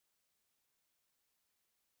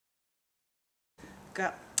Go.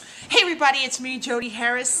 Hey everybody, it's me, Jody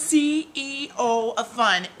Harris, CEO of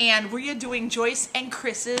Fun, and we are doing Joyce and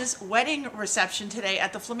Chris's wedding reception today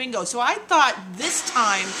at the Flamingo. So I thought this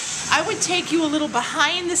time I would take you a little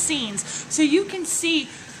behind the scenes so you can see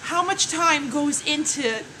how much time goes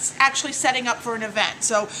into actually setting up for an event.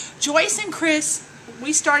 So Joyce and Chris,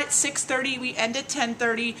 we start at 6:30, we end at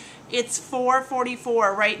 10:30. It's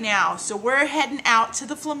 4:44 right now, so we're heading out to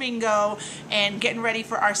the Flamingo and getting ready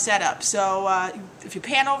for our setup. So if you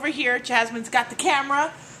pan over here, Jasmine's got the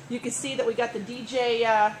camera. You can see that we got the DJ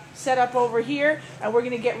set up over here, and we're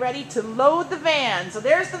going to get ready to load the van. So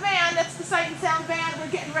there's the van. That's the Sight and Sound van. We're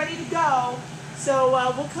getting ready to go. So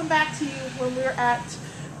we'll come back to you when we're at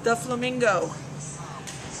the Flamingo.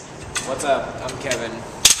 What's up? I'm Kevin,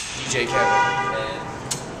 DJ Kevin,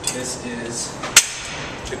 and this is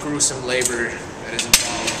the gruesome labor that is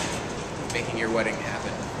involved in making your wedding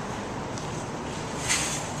happen.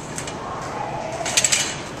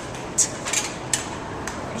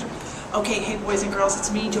 Okay, hey boys and girls,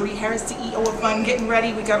 it's me, Jody Harris, CEO of Fun, getting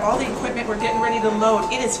ready. We got all the equipment, we're getting ready to load.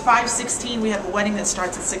 It is 5:16, we have a wedding that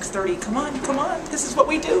starts at 6:30. Come on, come on, this is what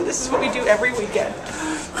we do. This is what we do every weekend.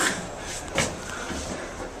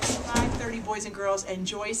 5:30, boys and girls, and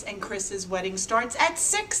Joyce and Chris's wedding starts at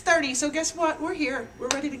 6:30. So guess what? We're here. We're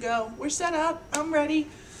ready to go. We're set up. I'm ready.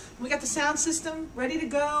 We got the sound system ready to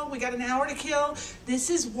go. We got an hour to kill. This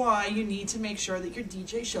is why you need to make sure that your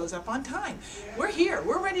DJ shows up on time. We're here.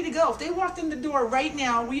 We're ready to go. If they walked in the door right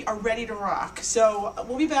now, we are ready to rock. So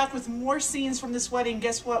we'll be back with more scenes from this wedding.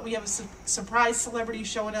 Guess what? We have a surprise celebrity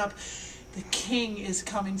showing up. The king is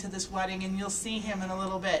coming to this wedding, and you'll see him in a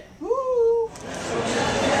little bit. Woo!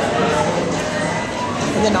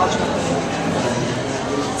 And then I'll jump.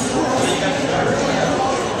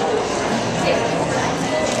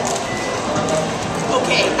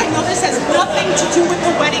 Okay, I know this has nothing to do with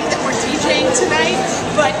the wedding that we're DJing tonight,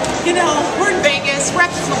 but you know, we're in Vegas, we're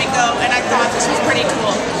at the Flamingo, and I thought this was pretty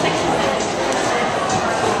cool.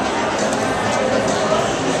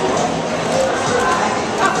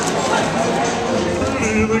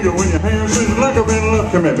 When your hands is like a been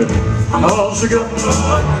left commitment, all she got.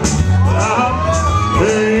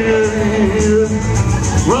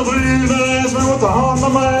 Well, please don't ask me what's on my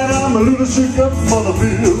mind. I'm a little shook up for the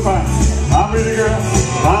feel fine. I'm ready, girl.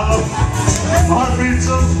 My heart beats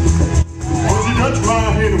up. Once you touch my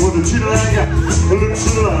head with a cheetah like that, it looks so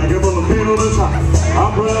like I'm on the pin of the top.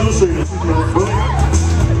 I'm proud to say it.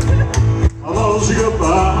 I'm all shook up.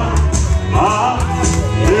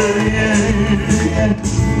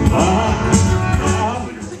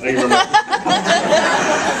 Thank you very much.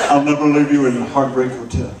 I'll never leave you in Heartbreak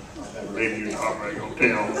Hotel. Never leave you in Heartbreak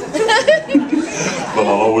Hotel. But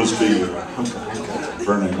I'll always be your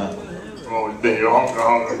burning up. Always be your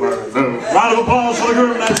honka burning up. Round of applause for the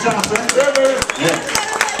group next time, sir.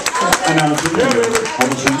 Yeah. And now to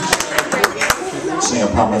sing I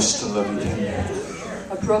Promise to Love You Tender.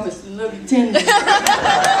 I promise to love you tender. She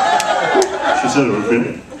said it would fit.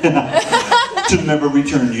 To never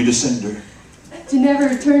return you to sender. To never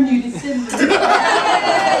return you to sender.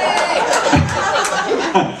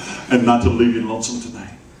 And not to leave you lonesome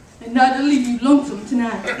tonight. And not to leave you lonesome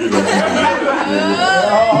tonight.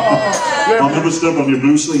 I'll never step on your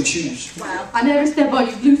blue suede shoes. I never step on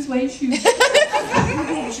your blue suede shoes.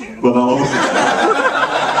 But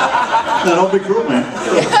I'll be cool, man.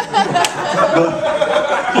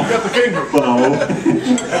 But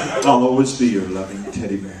I'll always be your loving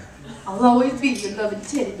teddy bear. I'll always be your loving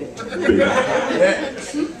teddy bear.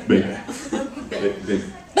 Big. Big.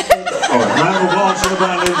 All right, round of applause for the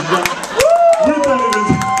band, ladies and gentlemen. We're ready to...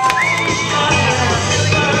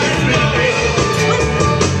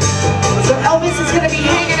 So Elvis is going to be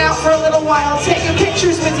hanging out for a little while, taking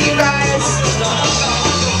pictures with you guys.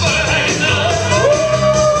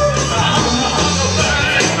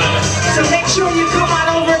 So make sure you come on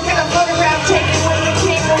over and get a photograph taken with the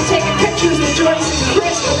king. We're taking pictures with Joyce and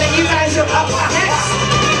Chris, and then you guys are up next.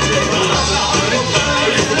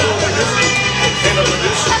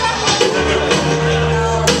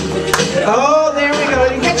 Oh, there we go.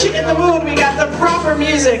 To get you in the mood, we got the proper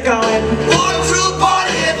music going.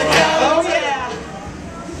 Oh, yeah.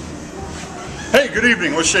 Hey, good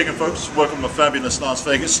evening. What's shaking, folks? Welcome to fabulous Las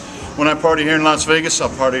Vegas. When I party here in Las Vegas, I'll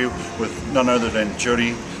party with none other than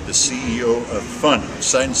Jody, the CEO of Fun,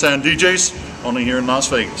 Sight and Sound DJs, only here in Las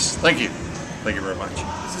Vegas. Thank you. Thank you very much.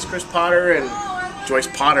 This is Chris Potter and Joyce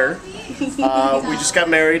Potter. We just got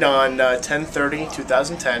married on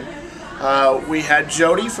 10/30/2010. We had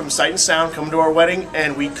Jody from Sight and Sound come to our wedding,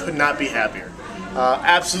 and we could not be happier.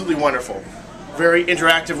 Absolutely wonderful. very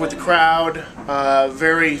interactive with the crowd,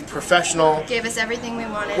 very professional. Gave us everything we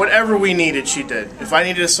wanted. Whatever we needed, she did. If I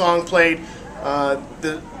needed a song played,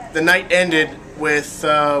 the night ended with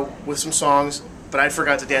some songs, but I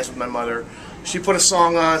forgot to dance with my mother. She put a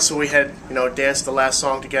song on, so we had danced the last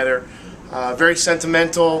song together. Very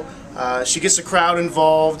sentimental. She gets the crowd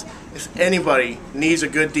involved. If anybody needs a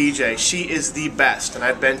good DJ, she is the best. And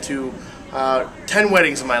I've been to 10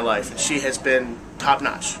 weddings in my life, and she has been top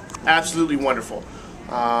notch. Absolutely wonderful.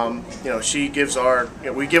 She gives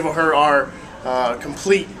we give her our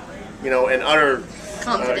complete, and utter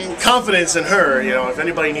confidence in her. If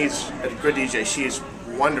anybody needs a good DJ, she is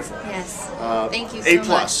wonderful. Yes. Thank you so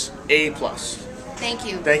much. A plus. Thank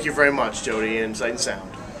you. Thank you very much, Jody and Sight and Sound.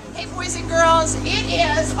 Hey boys and girls, it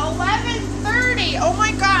is 11:30. Oh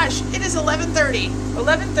my gosh, it is 11:30.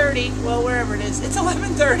 11:30, well wherever it is, it's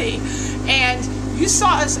 11:30. And you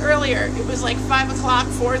saw us earlier, it was like 5 o'clock,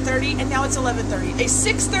 4:30, and now it's 11:30. A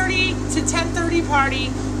 6:30 to 10:30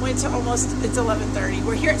 party went to it's 11:30.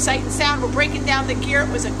 We're here at Sight and Sound, we're breaking down the gear. It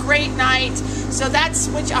was a great night. So that's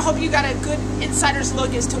what I hope you got a good insider's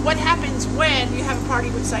look as to what happens when you have a party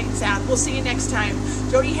with Sight and Sound. We'll see you next time.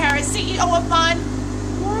 Jody Harris, CEO of Fun.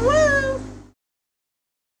 Woo!